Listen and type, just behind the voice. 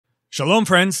Shalom,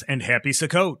 friends, and happy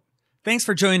Sukkot. Thanks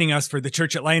for joining us for the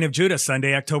Church at Lion of Judah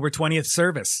Sunday, October 20th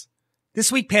service.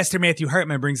 This week, Pastor Matthew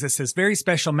Hartman brings us this very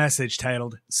special message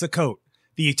titled Sukkot,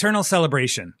 the Eternal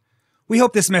Celebration. We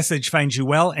hope this message finds you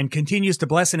well and continues to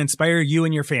bless and inspire you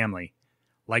and your family.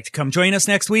 Like to come join us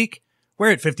next week?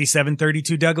 We're at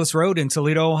 5732 Douglas Road in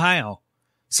Toledo, Ohio.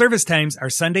 Service times are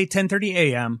Sunday 10:30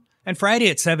 a.m. and Friday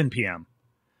at 7 p.m.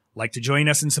 Like to join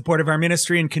us in support of our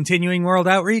ministry and continuing world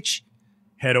outreach?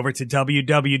 Head over to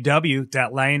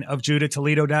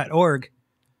www.lionofjudahtoledo.org.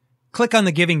 Click on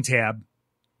the Giving tab.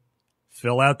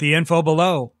 Fill out the info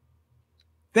below.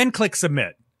 Then click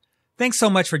Submit. Thanks so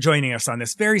much for joining us on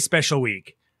this very special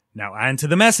week. Now on to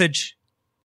the message.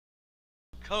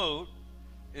 Sukkot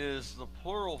is the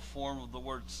plural form of the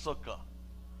word sukkah.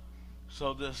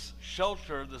 So this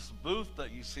shelter, this booth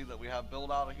that you see that we have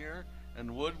built out of here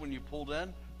in wood when you pulled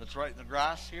in, that's right in the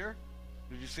grass here.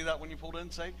 Did you see that when you pulled in,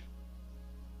 Sage?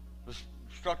 This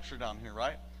structure down here,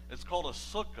 right? It's called a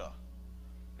sukkah.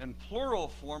 In plural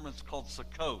form, it's called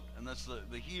Sukkot, and that's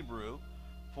the Hebrew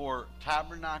for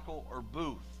tabernacle or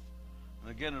booth. And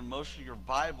again, in most of your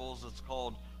Bibles, it's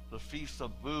called the Feast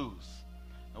of Booths.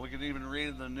 And we can even read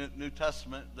in the New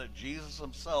Testament that Jesus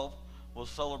himself was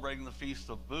celebrating the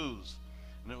Feast of Booths.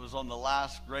 And it was on the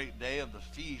last great day of the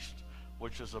feast,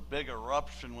 which is a big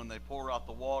eruption when they pour out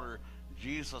the water.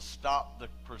 Jesus stopped the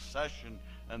procession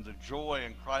and the joy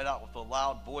and cried out with a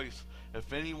loud voice,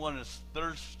 "If anyone is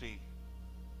thirsty,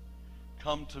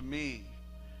 come to me,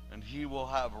 and he will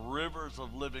have rivers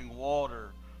of living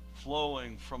water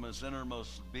flowing from his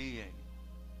innermost being."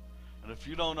 And if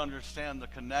you don't understand the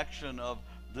connection of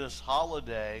this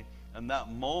holiday and that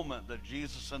moment that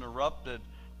Jesus interrupted,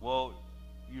 well,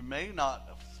 you may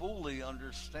not fully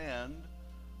understand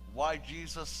why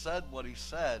Jesus said what he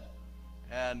said.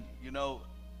 And, you know,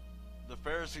 the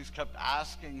Pharisees kept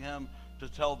asking him to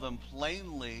tell them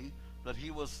plainly that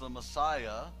he was the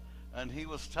Messiah, and he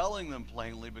was telling them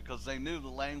plainly because they knew the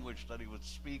language that he was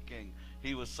speaking.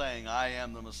 He was saying, "I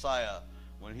am the Messiah."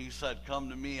 When he said, "Come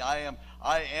to me, I am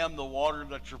the water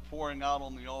that you're pouring out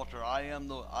on the altar. I am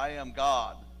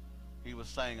God." He was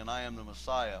saying, and I am the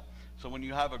Messiah. So when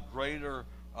you have a greater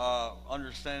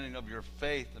understanding of your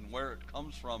faith and where it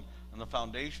comes from and the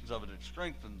foundations of it, it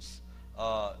strengthens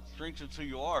who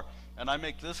you are. And I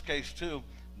make this case too,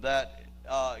 that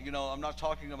I'm not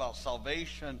talking about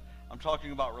salvation, I'm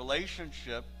talking about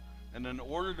relationship. And in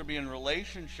order to be in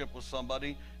relationship with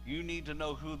somebody, you need to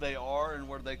know who they are and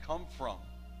where they come from.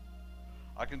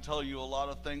 I can tell you a lot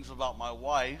of things about my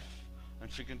wife,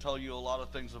 and she can tell you a lot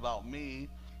of things about me.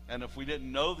 And if we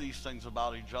didn't know these things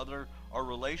about each other, our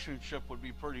relationship would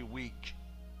be pretty weak.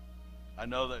 I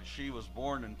know that she was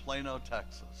born in Plano,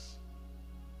 Texas.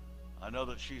 I know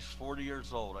that she's 40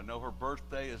 years old. I know her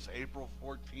birthday is April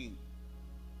 14th.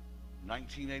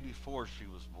 1984 she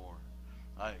was born.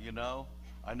 I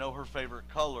know her favorite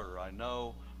color. I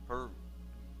know her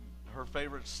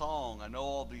favorite song. I know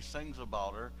all these things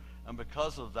about her. And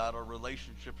because of that, our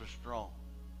relationship is strong.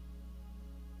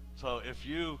 So if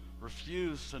you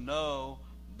refuse to know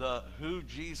who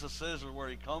Jesus is or where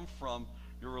he comes from,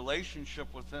 your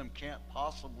relationship with him can't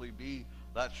possibly be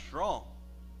that strong.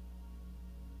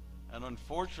 And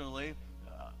unfortunately,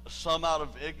 some out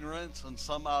of ignorance and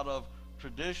some out of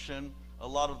tradition, a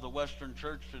lot of the Western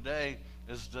church today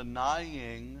is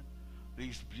denying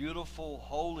these beautiful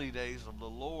holy days of the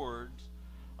Lord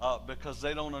because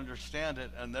they don't understand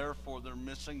it, and therefore they're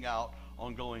missing out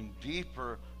on going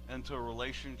deeper into a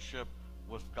relationship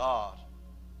with God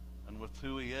and with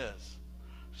who he is.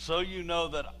 So you know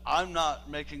that I'm not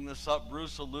making this up.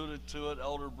 Bruce alluded to it,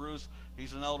 Elder Bruce.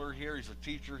 He's an elder here. He's a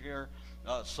teacher here.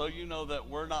 So you know that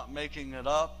we're not making it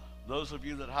up. Those of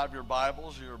you that have your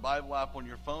Bibles or your Bible app on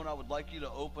your phone, I would like you to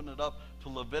open it up to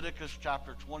Leviticus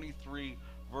chapter 23,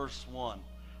 verse 1.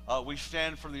 We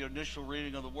stand for the initial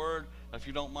reading of the Word. If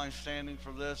you don't mind standing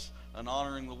for this and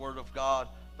honoring the Word of God,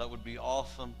 that would be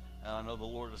awesome, and I know the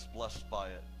Lord is blessed by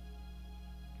it.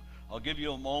 I'll give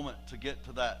you a moment to get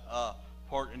to that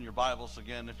part in your Bibles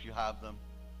again if you have them.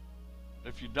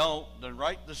 If you don't, then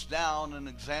write this down and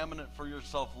examine it for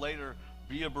yourself later.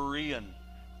 Be a Berean.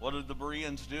 What did the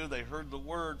Bereans do? They heard the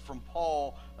word from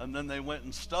Paul, and then they went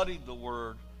and studied the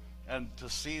word and to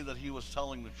see that he was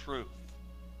telling the truth.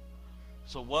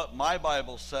 So what my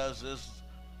Bible says is,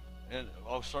 and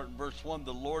I'll start in verse 1,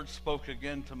 the Lord spoke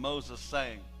again to Moses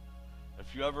saying,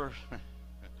 if you ever,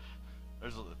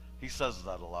 he says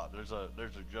that a lot. There's a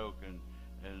joke in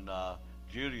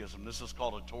Judaism. This is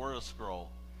called a Torah scroll.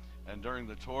 And during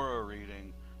the Torah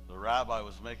reading, the rabbi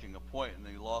was making a point and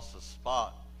he lost his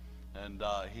spot. And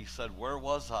he said, "Where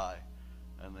was I?"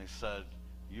 And they said,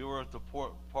 You were at the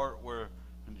part where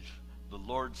the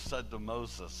Lord said to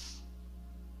Moses.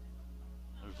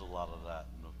 There's a lot of that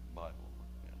in the Bible.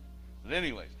 Yeah. But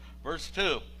anyways, verse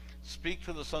 2. Speak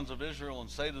to the sons of Israel and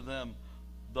say to them,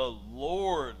 the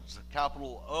Lord's,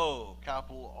 capital O,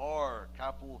 capital R,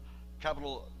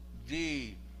 capital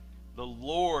D, the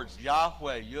Lord's,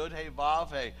 Yahweh, Yud He Vav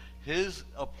He, his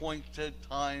appointed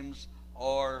times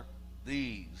are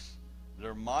these.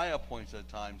 They're my appointed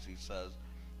times, he says,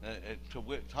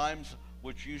 times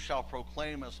which you shall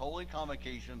proclaim as holy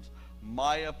convocations.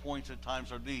 My appointed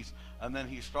times are these. And then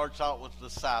he starts out with the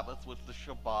Sabbath, with the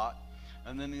Shabbat,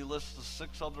 and then he lists the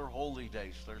 6 other holy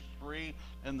days. There's 3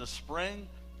 in the spring,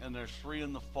 and there's 3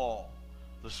 in the fall.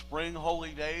 The spring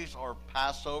holy days are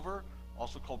Passover,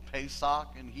 also called Pesach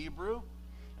in Hebrew.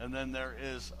 And then there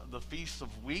is the Feast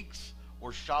of Weeks,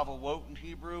 or Shavuot in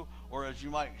Hebrew, or as you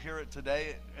might hear it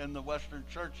today in the Western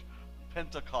Church,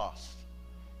 Pentecost.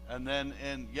 And then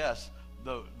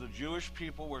the Jewish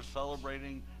people were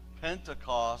celebrating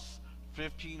Pentecost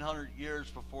 1,500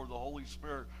 years before the Holy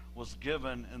Spirit was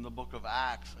given in the book of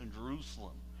Acts in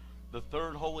Jerusalem. The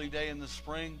 3rd holy day in the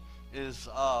spring is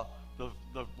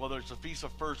whether it's the Feast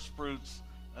of First Fruits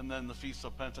and then the Feast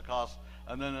of Pentecost.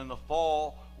 And then in the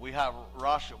fall, we have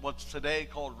what's today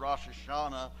called Rosh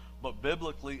Hashanah, but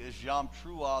biblically is Yom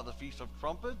Truah, the Feast of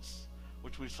Trumpets,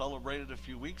 which we celebrated a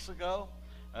few weeks ago.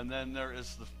 And then there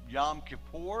is the Yom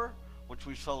Kippur, which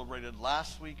we celebrated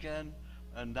last weekend,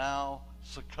 and now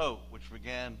Sukkot, which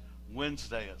began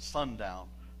Wednesday at sundown,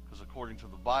 because according to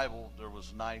the Bible, there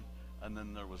was night and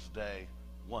then there was day,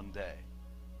 one day.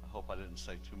 I hope I didn't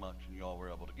say too much and you all were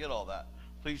able to get all that.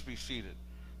 Please be seated.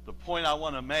 The point I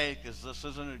want to make is this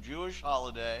isn't a Jewish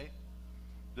holiday.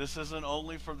 This isn't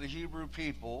only for the Hebrew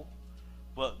people,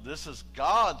 but this is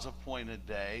God's appointed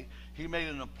day. He made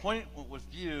an appointment with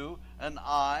you and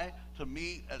I to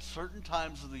meet at certain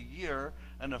times of the year,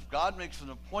 and if God makes an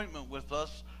appointment with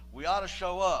us, we ought to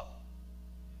show up.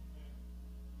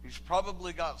 He's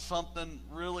probably got something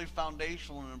really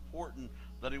foundational and important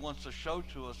that he wants to show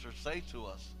to us or say to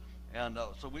us. And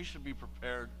so we should be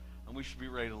prepared and we should be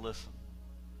ready to listen.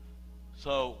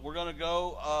 So we're going to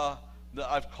go,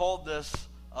 I've called this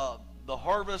the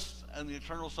harvest and the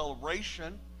eternal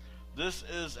celebration. This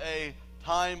is a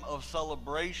time of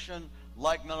celebration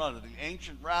like none other. The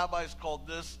ancient rabbis called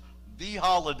this the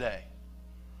holiday.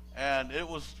 And it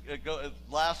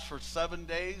lasts for 7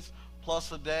 days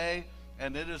plus a day.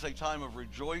 And it is a time of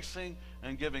rejoicing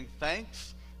and giving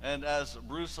thanks. And as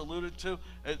Bruce alluded to,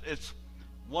 it's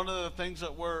one of the things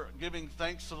that we're giving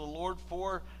thanks to the Lord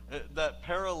for that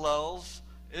parallels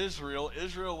Israel.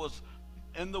 Israel was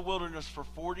in the wilderness for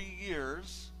 40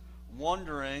 years,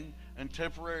 wandering in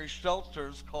temporary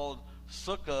shelters called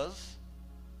sukkahs,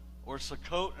 or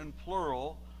Sukkot in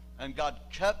plural, and God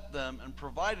kept them and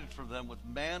provided for them with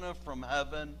manna from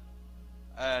heaven,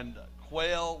 and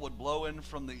quail would blow in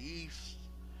from the east.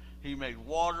 He made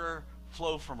water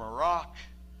flow from a rock,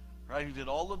 right? He did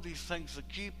all of these things to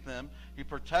keep them. He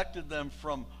protected them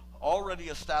from already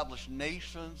established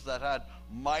nations that had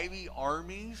mighty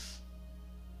armies.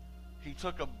 He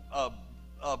took a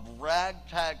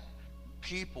ragtag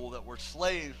people that were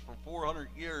slaves for 400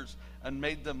 years and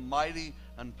made them mighty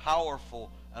and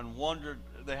powerful, and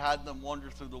they had them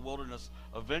wander through the wilderness,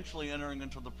 eventually entering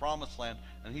into the promised land.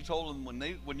 And he told them,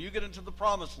 when you get into the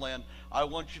promised land, I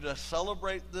want you to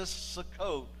celebrate this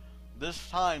Sukkot, this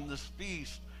time, this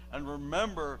feast, and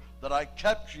remember that I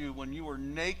kept you when you were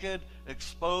naked,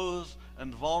 exposed,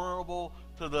 and vulnerable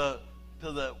to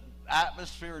the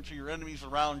atmosphere and to your enemies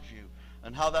around you.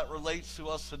 And how that relates to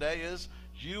us today is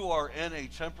you are in a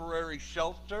temporary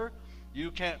shelter.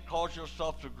 You can't cause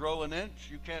yourself to grow an inch.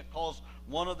 You can't cause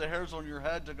one of the hairs on your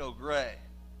head to go gray.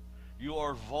 You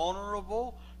are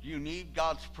vulnerable. You need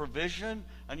God's provision,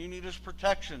 and you need his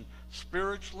protection.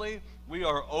 Spiritually, we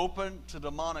are open to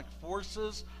demonic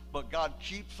forces, but God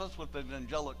keeps us with an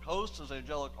angelic host, his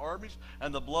angelic armies,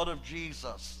 and the blood of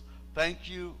Jesus. Thank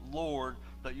you, Lord,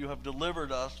 that you have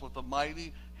delivered us with a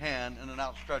mighty hand and an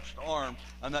outstretched arm,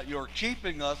 and that you're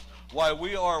keeping us while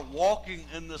we are walking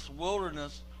in this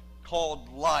wilderness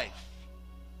called life.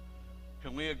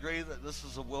 Can we agree that this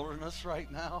is a wilderness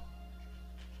right now?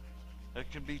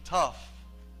 It can be tough,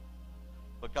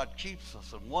 but God keeps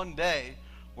us. And one day,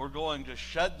 we're going to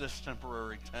shed this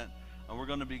temporary tent, and we're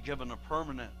going to be given a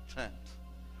permanent tent.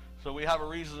 So we have a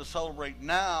reason to celebrate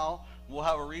now, we'll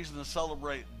have a reason to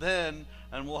celebrate then,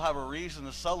 and we'll have a reason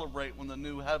to celebrate when the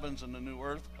new heavens and the new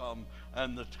earth come,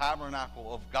 and the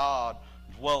tabernacle of God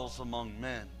dwells among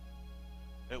men.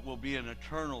 It will be an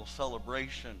eternal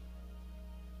celebration.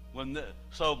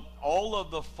 So all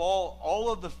of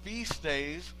the feast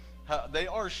days They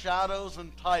are shadows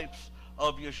and types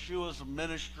of Yeshua's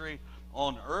ministry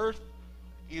on earth,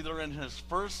 either in his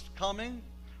first coming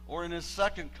or in his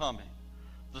second coming.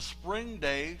 The spring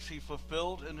days he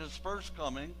fulfilled in his first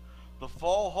coming. The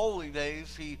fall holy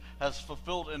days he has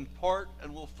fulfilled in part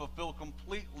and will fulfill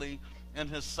completely in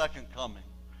his second coming.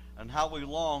 And how we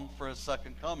long for his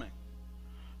second coming.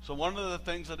 So one of the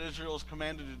things that Israel is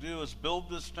commanded to do is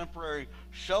build this temporary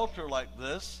shelter like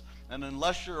this. And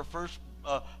unless you're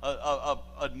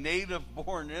a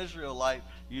native-born Israelite,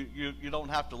 you don't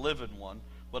have to live in one.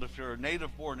 But if you're a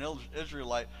native-born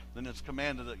Israelite, then it's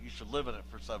commanded that you should live in it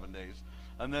for 7 days.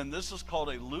 And then this is called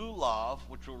a lulav,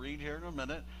 which we'll read here in a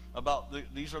minute.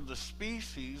 These are the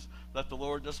species that the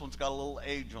Lord, this one's got a little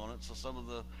age on it, so some of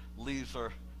the leaves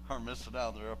are missing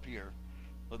out. They're up here.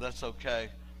 But that's okay.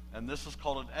 And this is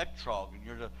called an ektrog. And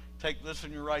you're to take this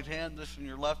in your right hand, this in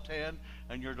your left hand,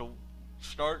 and you're to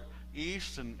start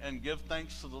east and give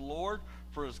thanks to the Lord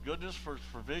for his goodness, for his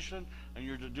provision. And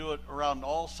you're to do it around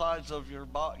all sides of your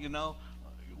body,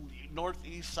 north,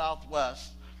 east, south,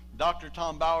 west. Dr.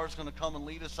 Tom Bauer is going to come and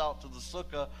lead us out to the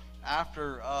sukkah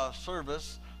after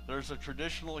service. There's a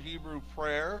traditional Hebrew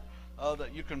prayer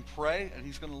that you can pray, and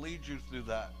he's going to lead you through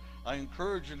that. I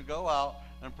encourage you to go out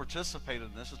and participate in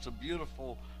this. It's a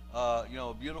beautiful,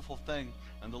 a beautiful thing,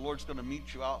 and the Lord's going to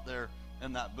meet you out there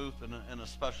in that booth in a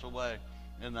special way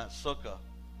in that sukkah.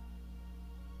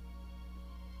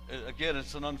 Again,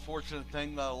 it's an unfortunate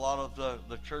thing that a lot of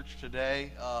the church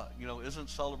today, isn't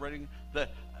celebrating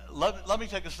that. Let me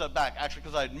take a step back, actually,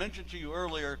 because I had mentioned to you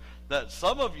earlier that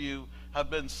some of you have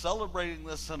been celebrating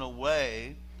this in a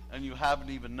way and you haven't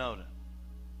even known it.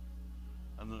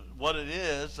 And what it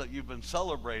is that you've been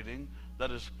celebrating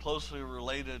that is closely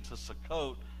related to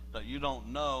Sukkot that you don't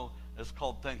know is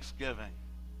called Thanksgiving.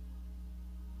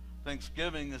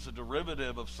 Thanksgiving is a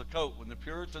derivative of Sukkot. When the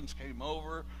Puritans came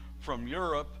over from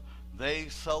Europe, they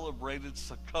celebrated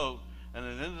Sukkot, and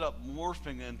it ended up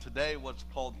morphing in today what's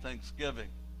called Thanksgiving.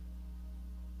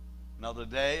 Now the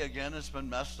day, again, has been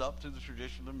messed up through the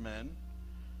tradition of men.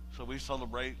 So we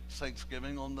celebrate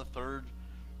Thanksgiving on the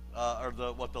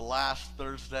the last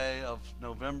Thursday of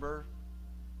November.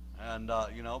 And,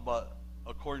 but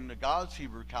according to God's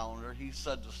Hebrew calendar, he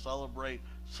said to celebrate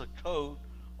Sukkot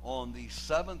on the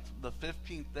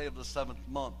 15th day of the 7th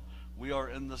month. We are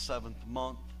in the 7th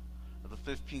month.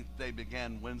 The 15th day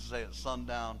began Wednesday at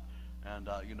sundown. And,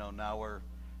 now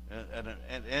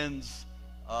it ends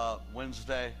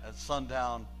Wednesday at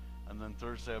sundown, and then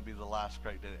Thursday will be the last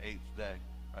great day, 8th day,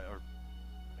 right? Or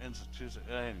ends at Tuesday.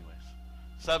 Anyways,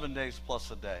 7 days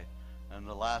plus a day, and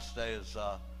the last day is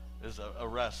a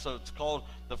rest. So it's called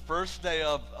the first day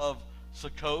of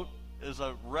Sukkot is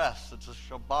a rest. It's a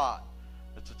Shabbat.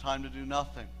 It's a time to do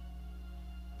nothing.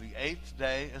 The 8th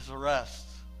day is a rest,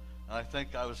 and I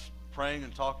think I was praying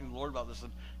and talking to the Lord about this,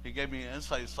 and he gave me an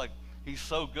insight. It's like he's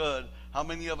so good. How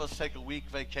many of us take a week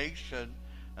vacation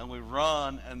and we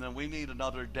run, and then we need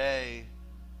another day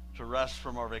to rest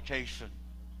from our vacation?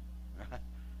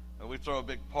 And we throw a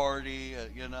big party,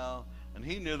 and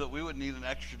he knew that we would need an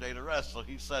extra day to rest. So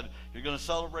he said, you're going to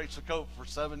celebrate Sukkot for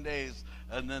 7 days,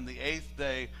 and then the 8th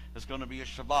day is going to be a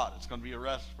Shabbat. It's going to be a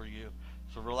rest for you.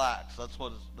 So relax. That's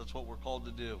what we're called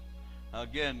to do. Now,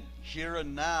 again, here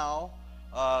and now,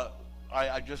 I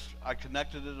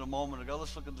connected it a moment ago.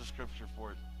 Let's look at the scripture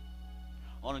for it.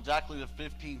 On exactly the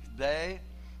 15th day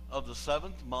of the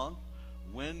 7th month,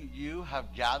 when you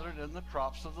have gathered in the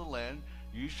crops of the land,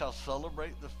 you shall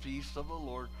celebrate the feast of the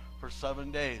Lord for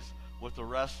 7 days, with a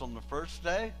rest on the first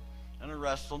day and a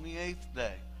rest on the 8th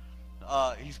day.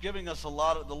 He's giving us the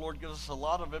Lord gives us a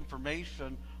lot of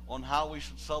information on how we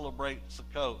should celebrate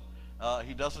Sukkot.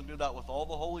 He doesn't do that with all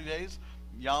the holy days.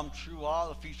 Yom Truah,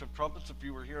 the Feast of Trumpets, if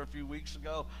you were here a few weeks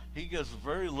ago, he gives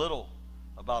very little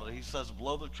about it. He says,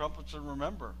 blow the trumpets and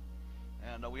remember.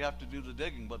 And we have to do the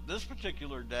digging. But this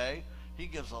particular day, he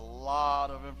gives a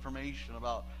lot of information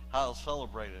about how to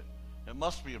celebrate it. It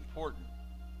must be important.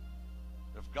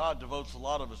 If God devotes a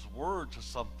lot of his word to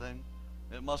something,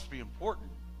 it must be important.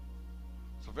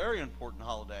 It's a very important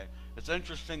holiday. It's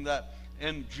interesting that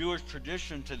in Jewish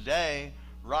tradition today,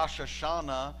 Rosh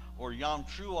Hashanah or Yom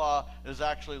Truah is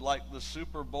actually like the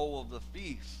Super Bowl of the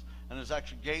feast, and has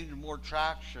actually gained more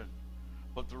traction.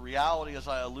 But the reality, as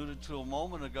I alluded to a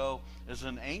moment ago, is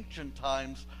in ancient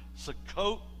times,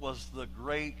 Sukkot was the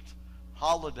great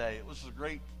holiday. It was the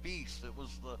great feast. It was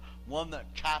the one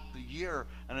that capped the year,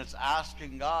 and it's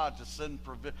asking God to send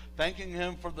thanking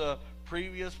him for the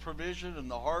previous provision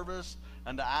and the harvest,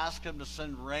 and to ask him to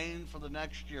send rain for the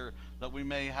next year, that we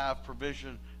may have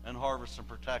provision and harvest and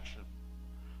protection.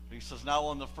 He says, now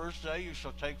on the first day you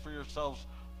shall take for yourselves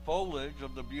foliage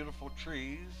of the beautiful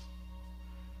trees.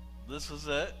 This is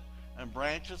it. And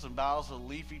branches and boughs of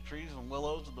leafy trees and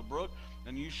willows of the brook.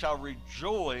 And you shall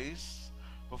rejoice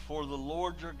before the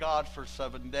Lord your God for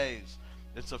 7 days.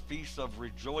 It's a feast of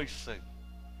rejoicing.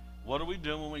 What are we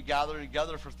doing when we gather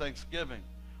together for Thanksgiving?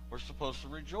 We're supposed to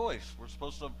rejoice. We're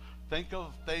supposed to think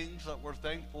of things that we're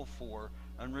thankful for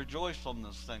and rejoice on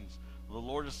those things. The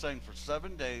Lord is saying for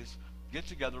 7 days, get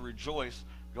together, rejoice,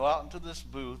 go out into this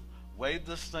booth, wave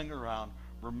this thing around.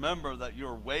 Remember that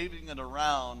you're waving it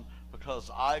around because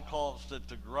I caused it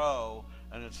to grow,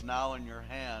 and it's now in your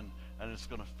hand, and it's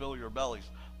going to fill your bellies.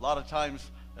 A lot of times,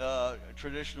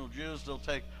 traditional Jews, they'll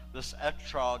take this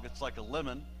etrog, it's like a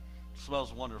lemon. It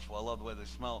smells wonderful. I love the way they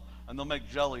smell. And they'll make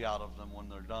jelly out of them when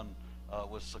they're done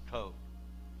with Sukkot.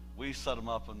 We set them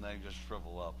up and they just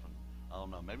shrivel up. And I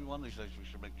don't know. Maybe one of these days we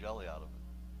should make jelly out of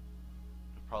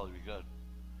it. It'd probably be good.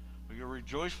 But you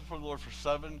rejoice before the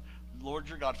Lord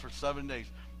your God for 7 days.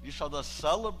 You shall thus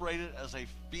celebrate it as a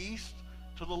feast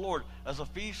to the Lord. As a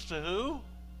feast to who?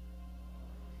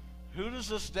 Who does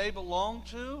this day belong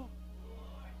to?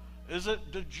 Is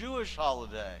it the Jewish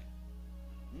holiday?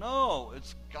 No,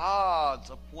 it's God's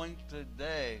appointed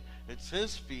day. It's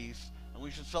His feast, and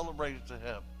we should celebrate it to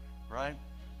Him, right?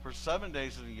 For 7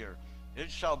 days of the year.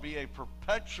 It shall be a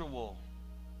perpetual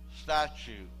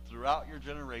statute throughout your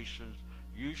generations.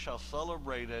 You shall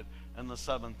celebrate it in the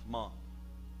 7th month.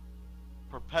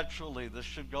 Perpetually, this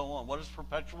should go on. What does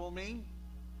perpetual mean?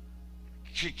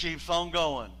 She keeps on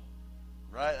going,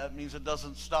 right? That means it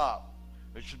doesn't stop.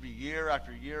 It should be year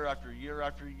after year after year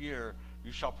after year.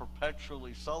 You shall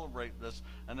perpetually celebrate this.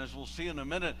 And as we'll see in a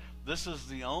minute, this is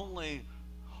the only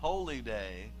holy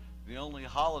day, the only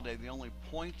holiday, the only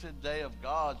appointed day of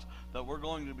God's that we're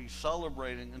going to be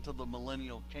celebrating into the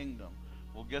Millennial Kingdom.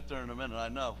 We'll get there in a minute. I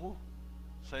know. Woo.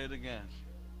 Say it again.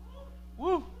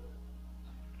 Woo.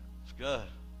 It's good.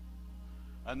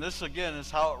 And this, again,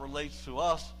 is how it relates to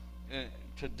us.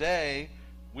 Today,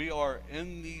 we are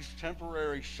in these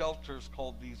temporary shelters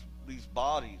called these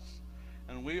bodies.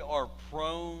 And we are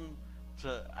prone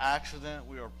to accident.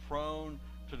 We are prone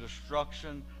to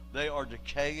destruction. They are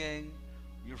decaying.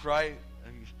 You're right.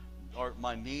 Or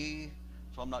my knee.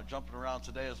 So I'm not jumping around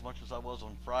today as much as I was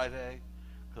on Friday,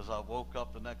 because I woke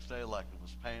up the next day like it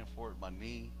was paying for it. My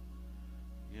knee.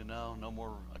 You know, no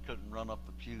more. I couldn't run up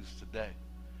the pews today.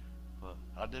 But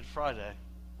I did Friday.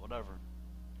 Whatever.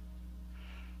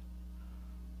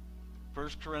 1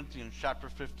 Corinthians chapter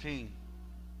 15.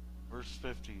 Verse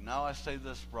 50. Now I say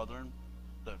this, brethren,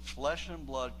 that flesh and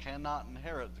blood cannot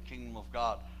inherit the kingdom of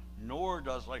God, nor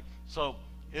does so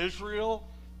Israel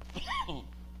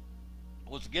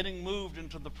was getting moved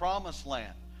into the promised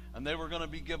land, and they were going to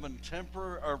be given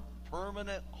temporary or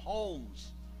permanent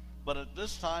homes. But at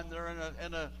this time they're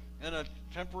in a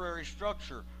temporary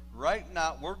structure. Right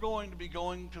now we're going to be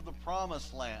going to the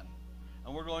promised land,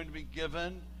 and we're going to be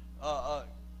given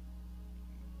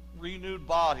renewed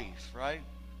bodies, right?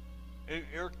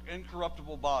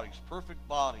 Incorruptible bodies, perfect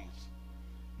bodies.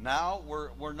 Now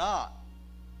we're not,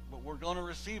 but we're going to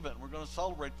receive it, and we're going to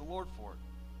celebrate the Lord for it.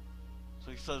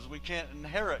 So he says we can't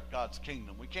inherit God's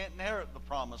kingdom. We can't inherit the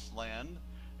promised land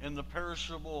in the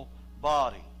perishable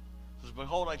body. He says,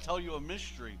 behold, I tell you a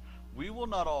mystery. We will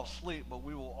not all sleep, but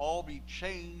we will all be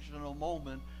changed in a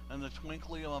moment, in the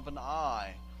twinkling of an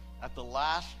eye, at the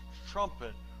last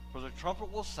trumpet. For the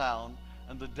trumpet will sound,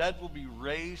 and the dead will be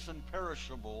raised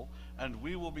imperishable, and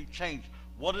we will be changed.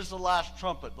 What is the last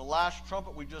trumpet? The last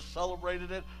trumpet, we just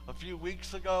celebrated it a few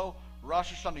weeks ago.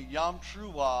 Rosh Hashanah, Yom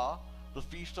Truah, the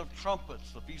Feast of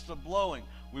Trumpets, the Feast of Blowing.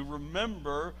 We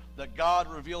remember that God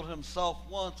revealed Himself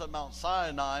once at Mount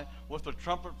Sinai with a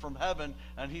trumpet from heaven,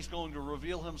 and He's going to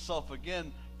reveal Himself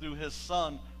again through His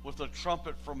Son with a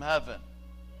trumpet from heaven.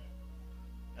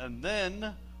 And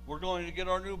then we're going to get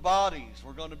our new bodies.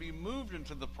 We're going to be moved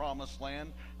into the promised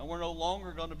land, and we're no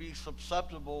longer going to be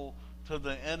susceptible to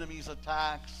the enemy's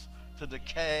attacks, to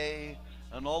decay,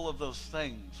 and all of those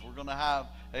things. We're going to have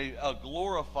a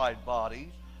glorified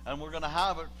body, and we're going to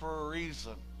have it for a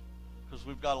reason, because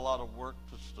we've got a lot of work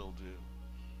to still do.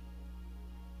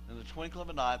 In the twinkling of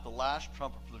an eye, at the last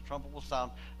trumpet, for the trumpet will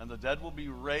sound, and the dead will be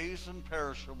raised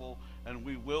imperishable, and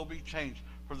we will be changed.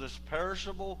 For this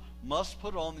perishable must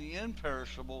put on the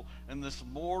imperishable, and this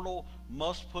mortal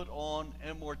must put on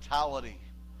immortality.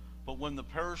 But when the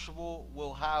perishable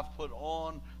will have put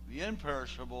on the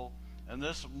imperishable, and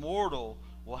this mortal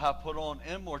will have put on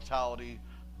immortality,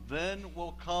 then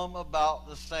will come about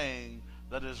the saying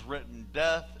that is written,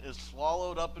 death is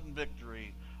swallowed up in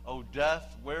victory. O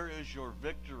death, where is your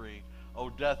victory? O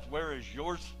death, where is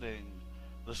your sting?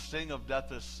 The sting of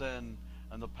death is sin,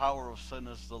 and the power of sin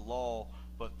is the law.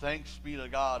 But thanks be to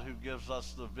God who gives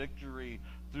us the victory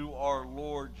through our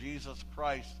Lord Jesus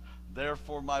Christ.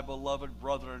 Therefore, my beloved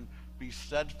brethren, be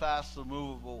steadfast,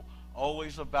 immovable,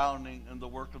 always abounding in the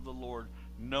work of the Lord,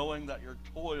 knowing that your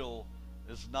toil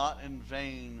is not in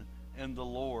vain in the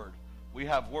Lord. We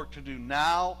have work to do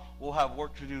now. We'll have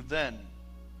work to do then.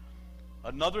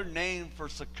 Another name for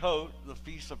Sukkot, the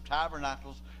Feast of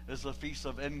Tabernacles, is the Feast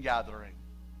of Ingathering.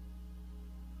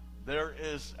 There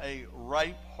is a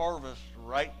ripe harvest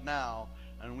right now,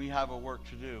 and we have a work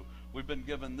to do. We've been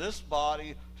given this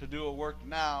body to do a work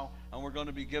now, and we're going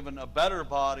to be given a better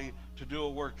body to do a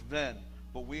work then.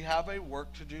 But we have a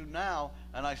work to do now,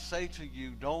 and I say to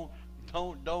you, don't,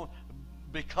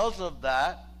 because of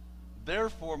that,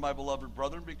 therefore, my beloved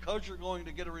brethren, because you're going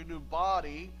to get a renewed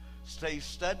body, stay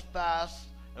steadfast,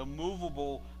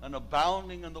 immovable, and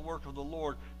abounding in the work of the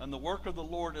Lord. And the work of the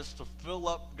Lord is to fill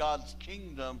up God's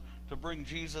kingdom, to bring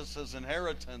Jesus his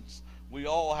inheritance. We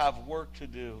all have work to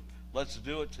do. Let's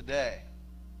do it today.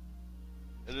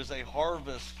 It is a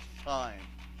harvest time.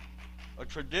 A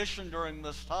tradition during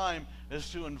this time is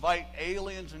to invite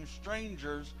aliens and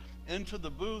strangers into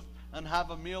the booth and have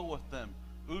a meal with them.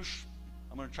 I'm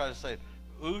going to try to say it.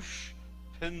 Ush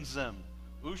pinzim.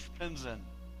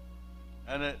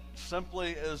 And it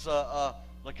simply is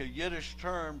like a Yiddish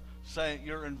term saying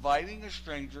you're inviting a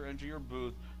stranger into your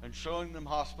booth and showing them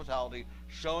hospitality,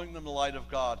 showing them the light of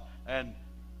God. And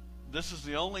this is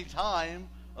the only time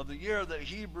of the year that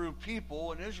Hebrew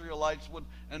people and Israelites would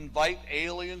invite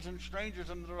aliens and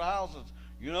strangers into their houses.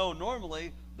 You know,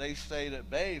 normally they stayed at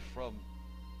bay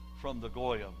from the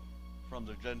Goyim, from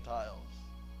the Gentiles.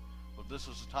 But this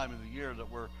is the time of the year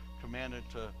that we're commanded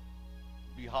to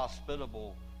be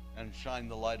hospitable and shine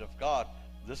the light of God.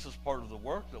 This is part of the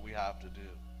work that we have to do.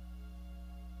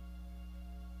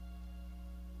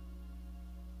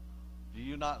 Do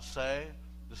you not say,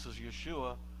 this is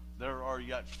Yeshua, there are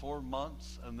yet 4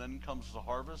 months, and then comes the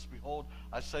harvest? Behold,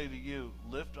 I say to you,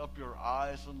 lift up your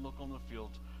eyes and look on the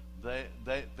fields.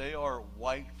 They are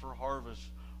white for harvest.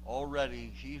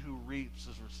 Already he who reaps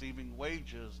is receiving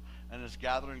wages and is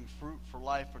gathering fruit for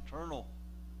life eternal.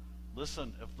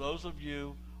 Listen, if those of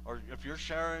you, or if you're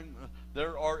sharing,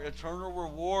 there are eternal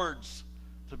rewards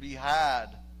to be had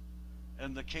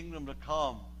in the kingdom to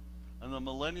come. And the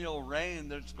millennial reign,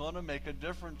 that's going to make a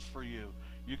difference for you.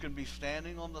 You can be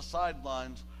standing on the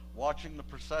sidelines watching the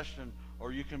procession,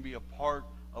 or you can be a part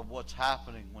of what's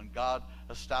happening when God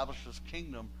establishes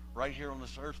kingdom right here on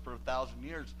this earth for 1,000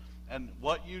 years. And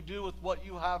what you do with what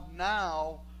you have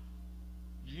now,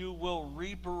 you will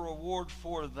reap a reward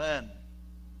for then.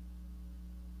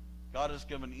 God has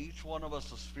given each one of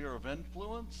us a sphere of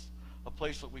influence, a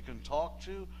place that we can talk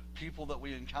to, people that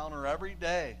we encounter every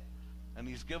day. And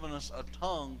he's given us a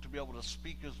tongue to be able to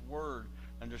speak his word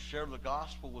and to share the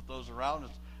gospel with those around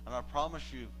us. And I promise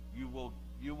you, you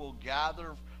will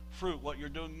gather fruit. What you're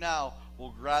doing now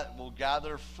will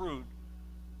gather fruit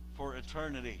for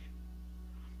eternity,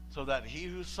 so that he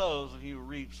who sows and he who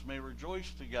reaps may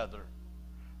rejoice together.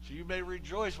 So you may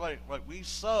rejoice, like we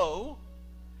sow.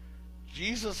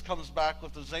 Jesus comes back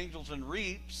with his angels and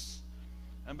reaps,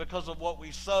 and because of what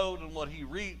we sowed and what he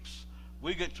reaps,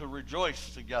 we get to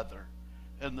rejoice together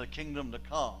in the kingdom to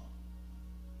come.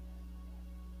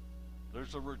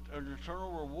 There's an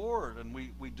eternal reward, and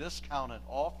we discount it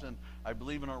often, I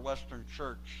believe, in our Western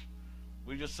church.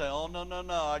 We just say, oh, no,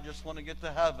 I just want to get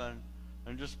to heaven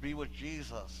and just be with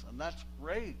Jesus. And that's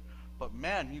great. But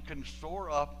man, you can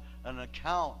store up an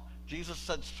account. Jesus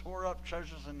said, store up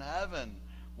treasures in heaven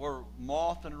where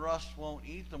moth and rust won't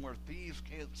eat them, where thieves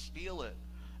can't steal it.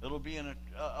 It'll be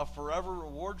a forever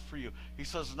reward for you. He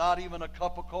says, not even a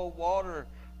cup of cold water,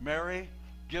 Mary,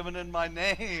 given in my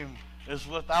name, is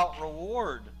without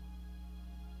reward.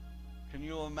 Can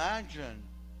you imagine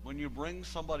when you bring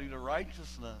somebody to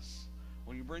righteousness,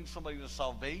 when you bring somebody to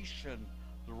salvation,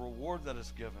 the reward that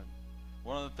is given?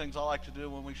 One of the things I like to do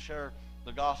when we share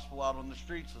the gospel out on the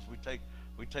streets is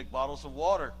we take bottles of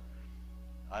water.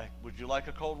 Would you like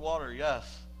a cold water?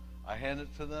 Yes. I hand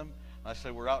it to them. I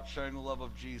say, we're out sharing the love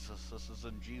of Jesus. This is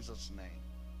in Jesus' name.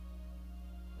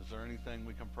 Is there anything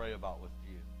we can pray about with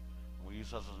you? And we use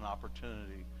this as an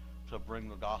opportunity to bring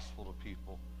the gospel to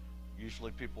people.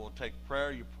 Usually people will take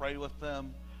prayer, you pray with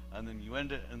them, and then you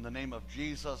end it in the name of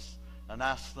Jesus and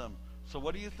ask them, so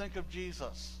what do you think of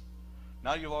Jesus?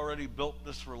 Now you've already built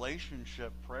this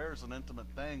relationship. Prayer is an intimate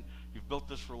thing. You've built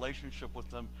this relationship with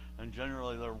them, and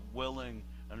generally they're willing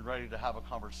and ready to have a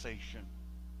conversation.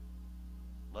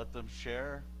 Let them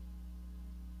share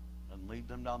and lead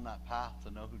them down that path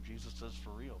to know who Jesus is for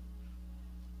real.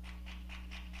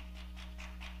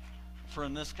 For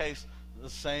in this case, the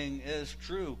saying is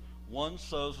true. One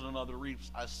sows and another reaps.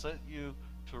 I sent you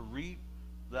to reap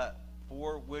that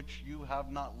for which you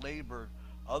have not labored.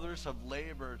 Others have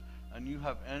labored, and you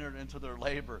have entered into their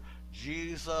labor.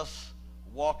 Jesus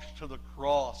walked to the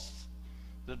cross.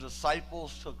 The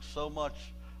disciples took so much,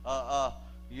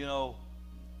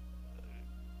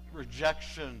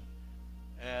 rejection,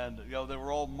 and they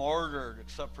were all martyred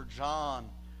except for John.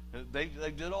 They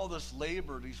did all this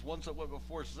labor. These ones that went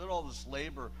before us did all this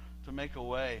labor to make a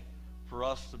way for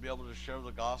us to be able to share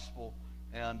the gospel.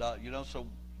 And so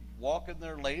walk in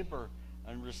their labor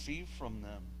and receive from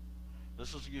them.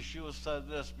 This is Yeshua said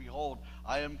this, behold,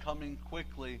 I am coming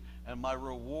quickly, and my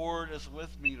reward is with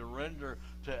me to render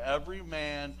to every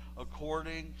man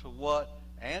according to what,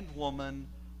 and woman,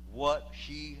 what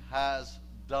he has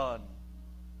done.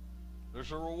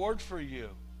 There's a reward for you.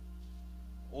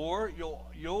 Or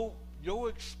you'll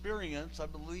experience, I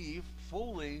believe,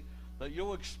 fully, that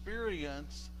you'll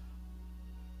experience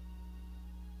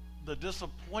the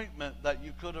disappointment that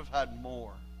you could have had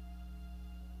more.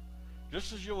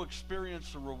 Just as you'll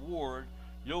experience the reward,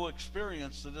 you'll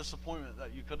experience the disappointment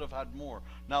that you could have had more.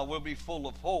 Now, we'll be full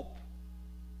of hope,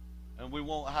 and we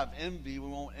won't have envy. We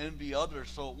won't envy others,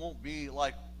 so it won't be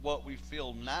like what we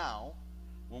feel now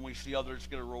when we see others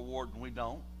get a reward and we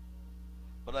don't.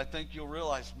 But I think you'll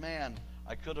realize, man,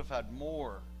 I could have had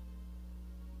more.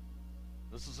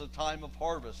 This is a time of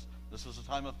harvest. This is a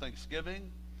time of Thanksgiving,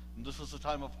 and this is a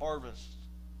time of harvest.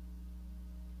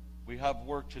 We have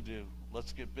work to do.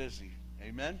 Let's get busy.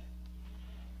 Amen?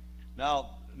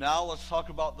 Now let's talk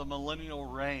about the millennial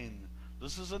reign.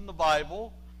 This is in the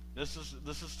Bible. This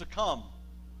is to come.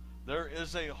 There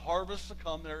is a harvest to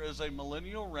come. There is a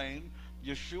millennial reign.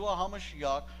 Yeshua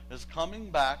HaMashiach is coming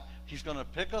back. He's going to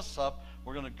pick us up.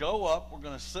 We're going to go up. We're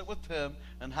going to sit with him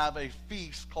and have a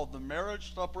feast called the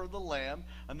Marriage Supper of the Lamb.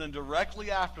 And then directly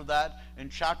after that, in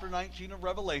chapter 19 of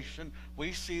Revelation,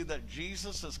 we see that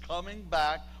Jesus is coming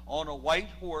back on a white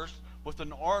horse with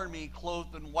an army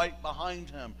clothed in white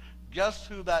behind him. Guess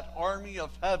who that army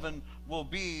of heaven will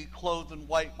be clothed in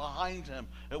white behind him?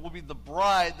 It will be the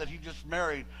bride that he just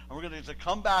married. And we're going to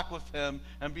come back with him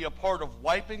and be a part of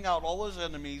wiping out all his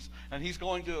enemies. And he's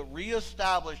going to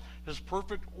reestablish his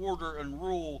perfect order and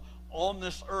rule on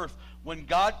this earth. When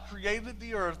God created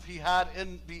the earth, he had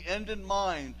the end in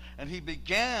mind. And he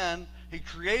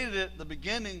created it, the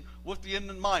beginning, with the end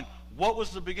in mind. What was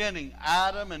the beginning?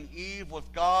 Adam and Eve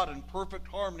with God in perfect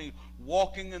harmony,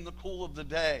 walking in the cool of the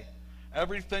day.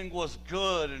 Everything was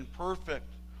good and perfect.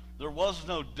 There was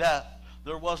no death.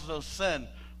 There was no sin.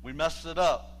 We messed it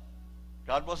up.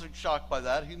 God wasn't shocked by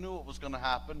that. He knew it was going to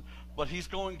happen. But he's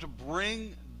going to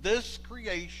bring this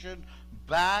creation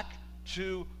back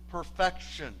to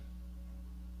perfection.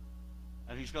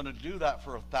 And he's going to do that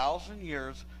for 1,000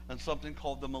 years in something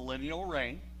called the millennial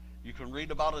reign. You can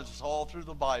read about it. It's all through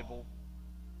the Bible.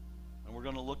 And we're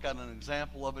going to look at an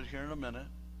example of it here in a minute.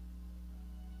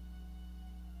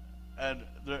 And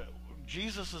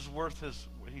Jesus is worth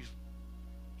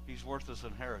he's worth his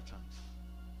inheritance.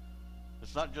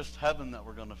 It's not just heaven that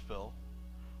we're going to fill.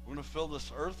 We're going to fill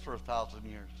this earth for 1,000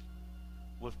 years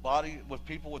with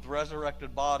people with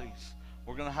resurrected bodies.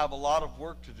 We're going to have a lot of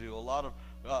work to do, a lot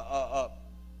of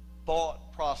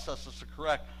thought processes to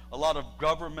correct, a lot of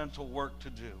governmental work to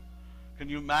do. Can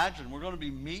you imagine? We're going to be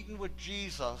meeting with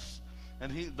Jesus,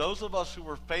 and those of us who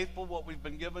were faithful, what we've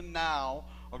been given now,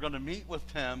 are going to meet with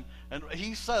him. And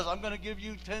he says, I'm going to give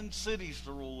you 10 cities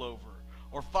to rule over,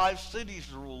 or 5 cities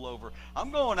to rule over.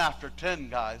 I'm going after 10,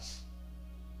 guys.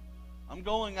 I'm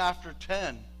going after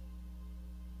 10.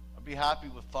 I'd be happy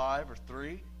with 5 or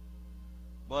 3,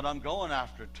 but I'm going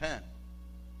after 10.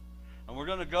 And we're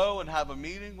going to go and have a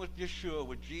meeting with Yeshua,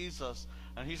 with Jesus,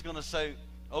 and he's going to say,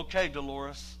 okay,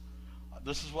 Dolores,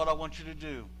 this is what I want you to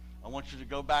do. I want you to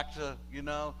go back to,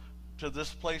 to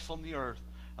this place on the earth.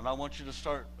 And I want you to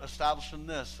start establishing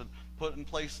this and put in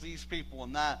place these people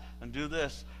and that and do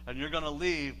this. And you're going to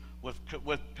leave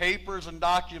with papers and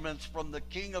documents from the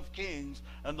King of Kings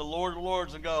and the Lord of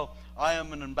Lords and go, I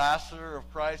am an ambassador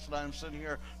of Christ, and I am sitting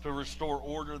here to restore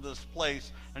order to this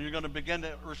place. And you're going to begin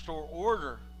to restore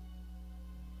order.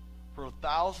 For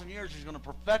 1,000 years, he's going to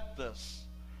perfect this.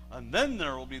 And then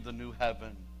there will be the new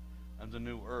heaven and the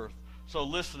new earth. So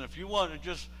listen, if you want to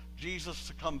just Jesus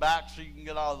to come back so you can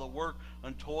get out of the work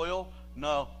and toil,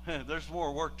 no, there's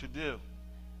more work to do.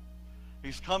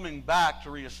 He's coming back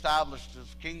to reestablish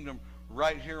his kingdom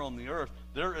right here on the earth.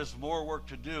 There is more work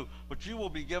to do, but you will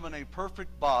be given a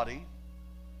perfect body,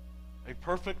 a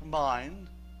perfect mind.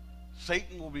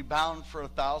 Satan will be bound for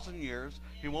 1,000 years.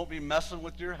 He won't be messing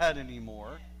with your head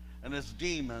anymore and his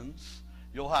demons.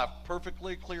 You'll have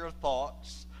perfectly clear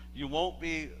thoughts. You won't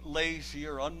be lazy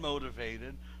or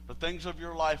unmotivated. The things of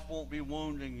your life won't be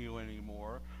wounding you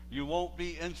anymore. You won't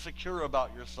be insecure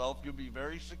about yourself. You'll be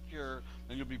very secure,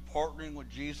 and you'll be partnering with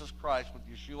Jesus Christ, with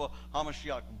Yeshua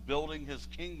HaMashiach, building his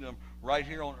kingdom right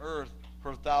here on earth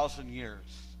for 1,000 years.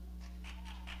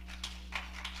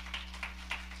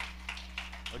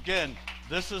 Again,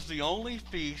 this is the only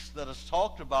feast that is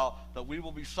talked about that we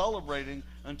will be celebrating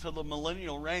until the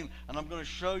millennial reign. And I'm going to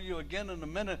show you again in a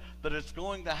minute that it's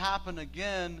going to happen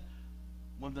again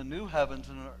when the new heavens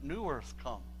and new earth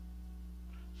come.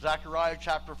 Zechariah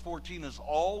chapter 14 is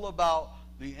all about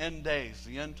the end days,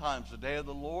 the end times, the day of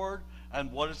the Lord,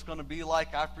 and what it's going to be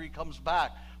like after he comes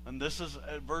back. And this is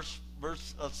verse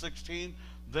 16.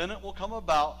 Then it will come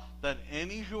about that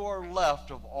any who are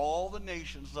left of all the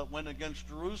nations that went against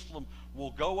Jerusalem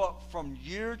will go up from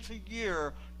year to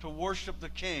year to worship the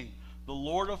King, the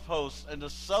Lord of hosts, and to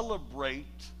celebrate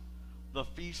the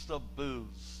Feast of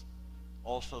Booths,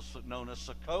 also known as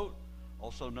Sukkot,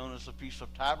 also known as the Feast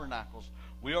of Tabernacles.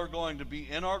 We are going to be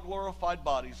in our glorified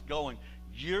bodies going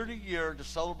year to year to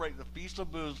celebrate the Feast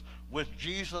of Booths with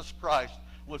Jesus Christ,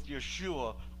 with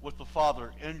Yeshua, with the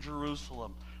Father in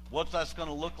Jerusalem. What that's going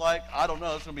to look like, I don't know.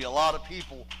 There's going to be a lot of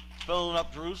people filling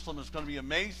up Jerusalem. It's going to be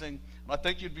amazing. And I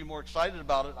think you'd be more excited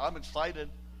about it. I'm excited.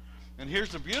 And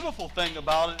here's the beautiful thing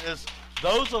about it is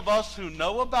those of us who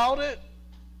know about it,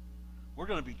 we're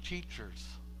going to be teachers.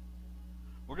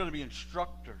 We're going to be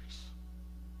instructors.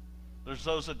 There's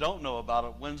those that don't know about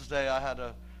it. Wednesday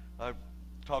I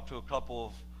talked to a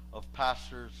couple of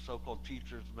pastors, so-called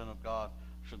teachers, men of God.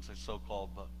 I shouldn't say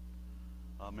so-called,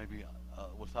 but maybe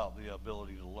without the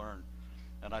ability to learn.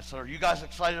 And I said, are you guys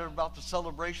excited about the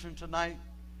celebration tonight?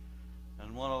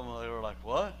 And one of them, they were like,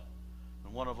 what?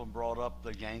 And one of them brought up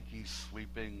the Yankees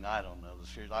sweeping, I don't know, the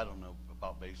series. I don't know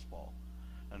about baseball.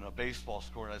 And a baseball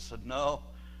score. And I said, no,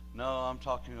 I'm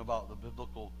talking about the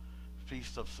biblical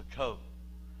Feast of Sukkot.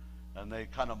 And they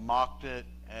kind of mocked it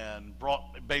and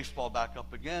brought baseball back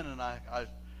up again. And I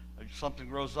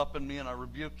something rose up in me, and I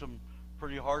rebuked them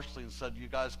pretty harshly and said, you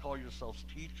guys call yourselves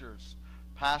teachers,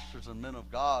 pastors, and men of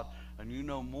God, and you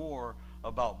know more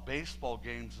about baseball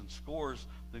games and scores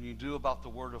than you do about the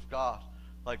Word of God.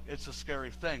 Like, it's a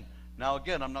scary thing. Now,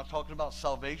 again, I'm not talking about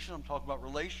salvation. I'm talking about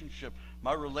relationship.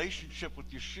 My relationship with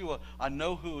Yeshua, I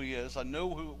know who he is. I know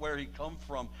where he come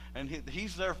from. And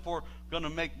he's therefore going to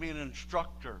make me an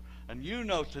instructor. And you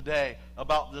know today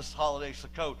about this holiday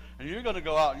Sukkot. And you're going to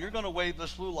go out and you're going to wave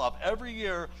this lulav. Every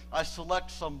year I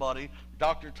select somebody.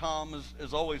 Dr. Tom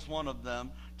is always one of them,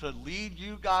 to lead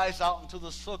you guys out into the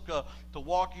sukkah, to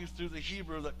walk you through the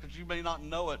Hebrew, because you may not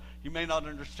know it, you may not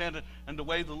understand it, and to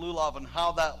wave the lulav and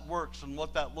how that works and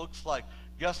what that looks like.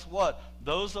 Guess what?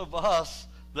 Those of us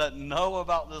that know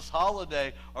about this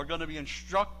holiday are going to be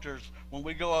instructors when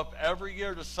we go up every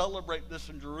year to celebrate this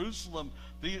in Jerusalem.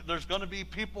 There's going to be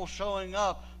people showing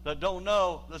up that don't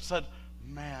know, that said,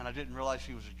 man, I didn't realize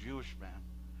he was a Jewish man.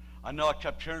 I know I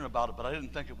kept hearing about it, but I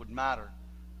didn't think it would matter.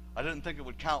 I didn't think it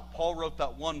would count. Paul wrote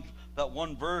that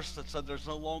one verse that said there's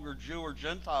no longer Jew or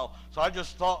Gentile. So I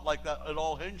just thought like that it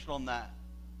all hinged on that.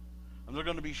 And they're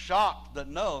going to be shocked that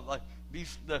no, like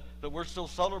that we're still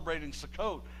celebrating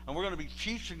Sukkot, and we're going to be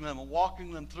teaching them and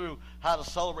walking them through how to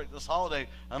celebrate this holiday.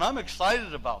 And I'm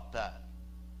excited about that.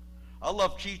 I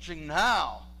love teaching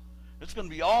now. It's going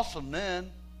to be awesome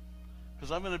then,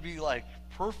 because I'm going to be like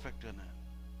perfect in it.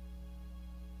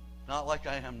 Not like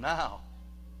I am now,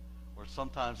 where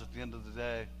sometimes at the end of the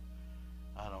day,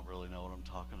 I don't really know what I'm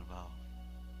talking about.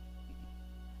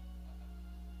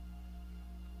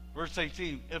 Verse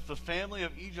 18, if the family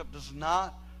of Egypt does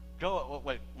not go,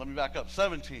 wait, let me back up.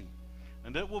 17,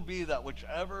 and it will be that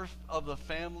whichever of the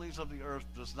families of the earth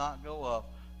does not go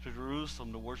up to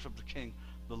Jerusalem to worship the King,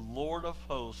 the Lord of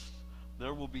hosts,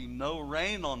 there will be no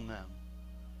rain on them.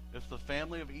 If the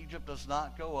family of Egypt does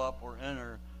not go up or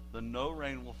enter, then no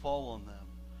rain will fall on them.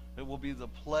 It will be the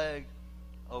plague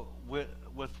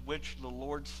with which the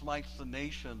Lord smites the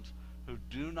nations who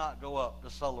do not go up to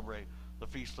celebrate the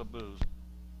Feast of Booths.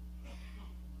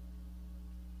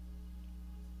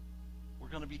 We're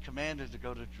going to be commanded to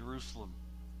go to Jerusalem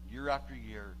year after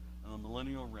year in the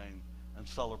millennial reign and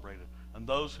celebrate it. And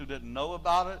those who didn't know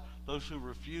about it, those who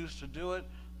refused to do it,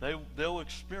 they'll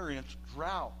experience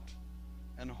drought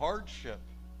and hardship.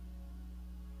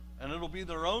 And it'll be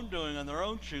their own doing and their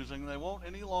own choosing. They won't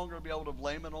any longer be able to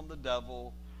blame it on the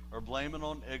devil or blame it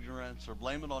on ignorance or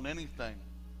blame it on anything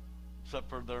except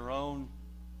for their own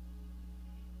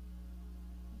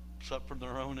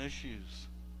issues.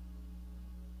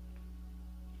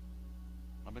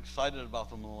 I'm excited about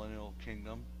the Millennial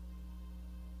Kingdom.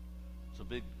 It's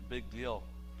a big deal.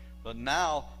 But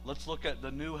now, let's look at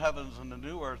the new heavens and the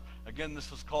new earth. Again,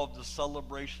 this is called the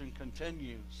celebration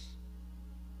continues.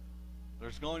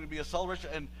 There's going to be a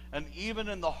celebration. And even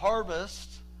in the harvest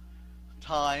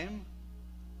time,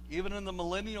 even in the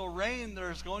millennial reign,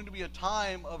 there's going to be a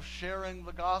time of sharing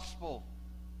the gospel.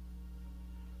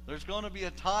 There's going to be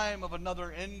a time of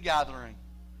another ingathering.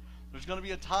 There's going to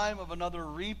be a time of another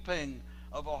reaping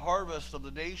of a harvest of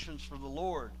the nations for the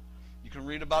Lord. You can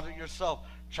read about it yourself.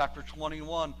 Chapter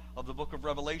 21 of the book of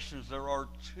Revelations, there are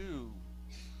 2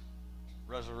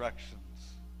 resurrections.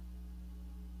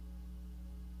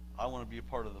 I want to be a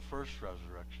part of the first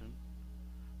resurrection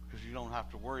because you don't have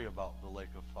to worry about the lake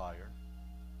of fire.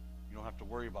 You don't have to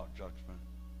worry about judgment.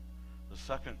 The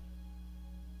second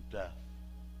death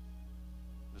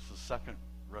is the second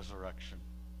resurrection.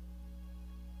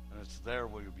 And it's there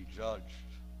where you'll be judged.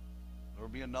 There will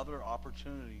be another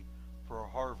opportunity for a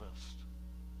harvest.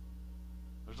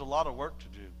 There's a lot of work to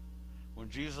do. When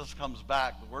Jesus comes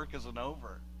back, the work isn't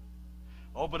over.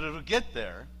 Oh, but it'll get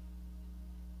there.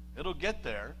 It'll get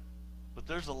there. But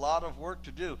there's a lot of work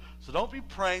to do. So don't be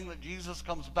praying that Jesus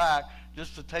comes back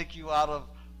just to take you out of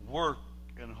work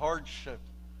and hardship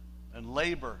and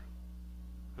labor.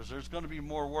 Because there's going to be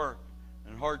more work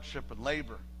and hardship and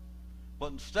labor.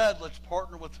 But instead, let's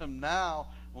partner with him now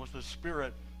and with his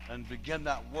Spirit and begin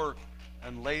that work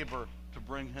and labor to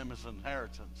bring him his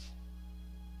inheritance.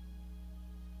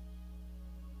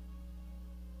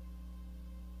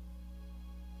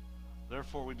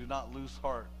 Therefore, we do not lose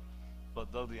heart,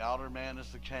 but though the outer man is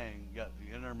decaying, yet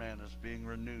the inner man is being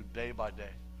renewed day by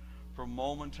day. For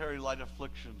momentary light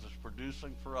afflictions is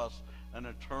producing for us an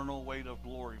eternal weight of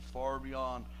glory far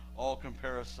beyond all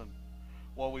comparison,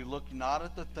 while we look not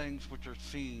at the things which are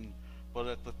seen, but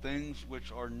at the things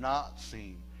which are not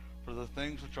seen. For the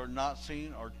things which are not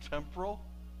seen are temporal.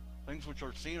 Things which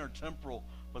are seen are temporal,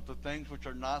 but the things which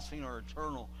are not seen are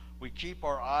eternal. We keep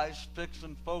our eyes fixed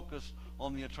and focused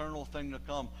on the eternal thing to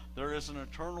come. There is an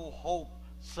eternal hope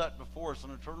set before us,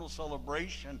 an eternal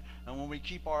celebration. And when we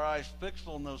keep our eyes fixed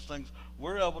on those things,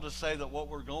 we're able to say that what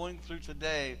we're going through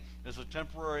today is a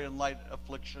temporary and light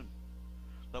affliction,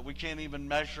 that we can't even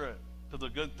measure it to the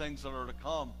good things that are to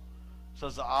come. It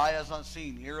says the eye has not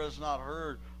seen, ear has not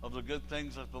heard of the good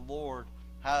things that the Lord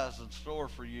has in store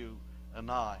for you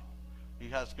and I. He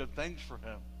has good things for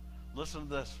him. Listen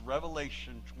to this,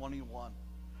 Revelation 21,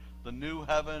 the new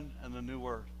heaven and the new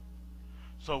earth.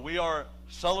 So we are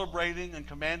celebrating and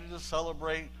commanded to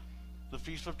celebrate the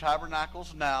Feast of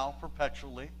Tabernacles now,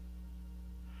 perpetually.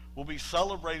 We'll be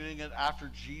celebrating it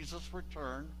after Jesus'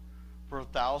 return for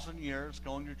 1,000 years,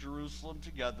 going to Jerusalem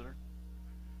together,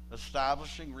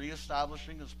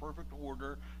 reestablishing his perfect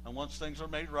order. And once things are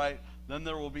made right, then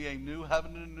there will be a new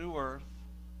heaven and a new earth.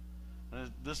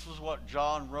 And this is what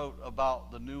John wrote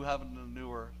about the new heaven and the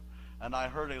new earth. And I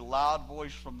heard a loud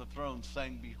voice from the throne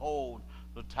saying, "Behold,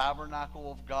 the tabernacle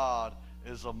of God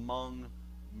is among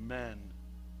men."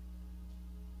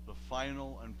 The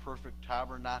final and perfect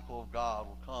tabernacle of God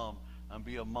will come and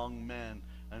be among men,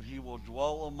 and he will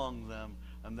dwell among them,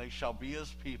 and they shall be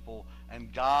his people,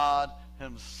 and God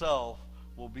himself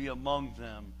will be among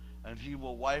them, and he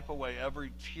will wipe away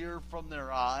every tear from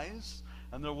their eyes,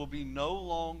 and there will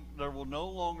no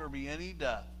longer be any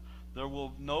death. There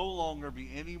will no longer be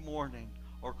any mourning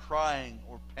or crying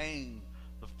or pain.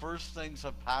 The first things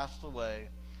have passed away.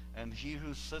 And he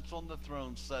who sits on the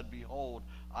throne said, "Behold,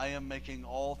 I am making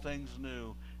all things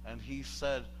new." And he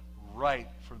said, "Write,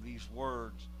 for these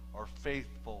words are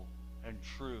faithful and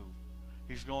true."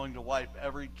 He's going to wipe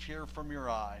every tear from your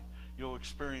eye. You'll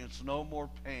experience no more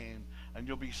pain, and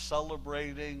you'll be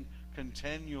celebrating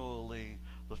continually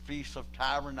the Feast of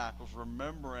Tabernacles,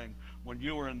 remembering when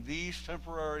you were in these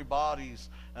temporary bodies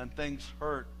and things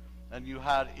hurt, and you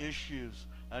had issues,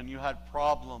 and you had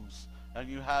problems, and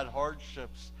you had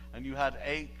hardships, and you had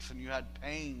aches, and you had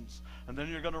pains. And then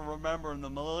you're going to remember in the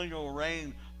millennial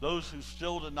reign those who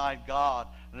still denied God,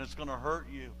 and it's going to hurt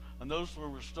you, and those who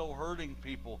were still hurting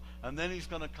people. And then he's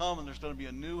going to come, and there's going to be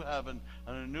a new heaven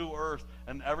and a new earth,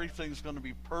 and everything's going to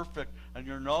be perfect, and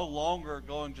you're no longer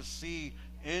going to see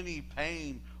any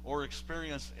pain or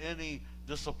experience any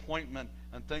disappointment,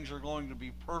 and things are going to be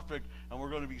perfect, and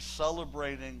we're going to be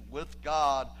celebrating with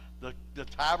God the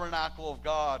tabernacle of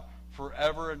God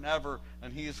forever and ever,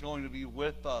 and he is going to be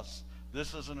with us.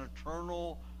 This is an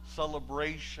eternal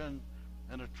celebration,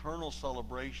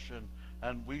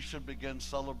 and we should begin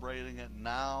celebrating it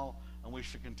now, and we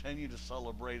should continue to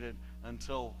celebrate it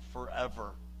until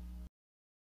forever.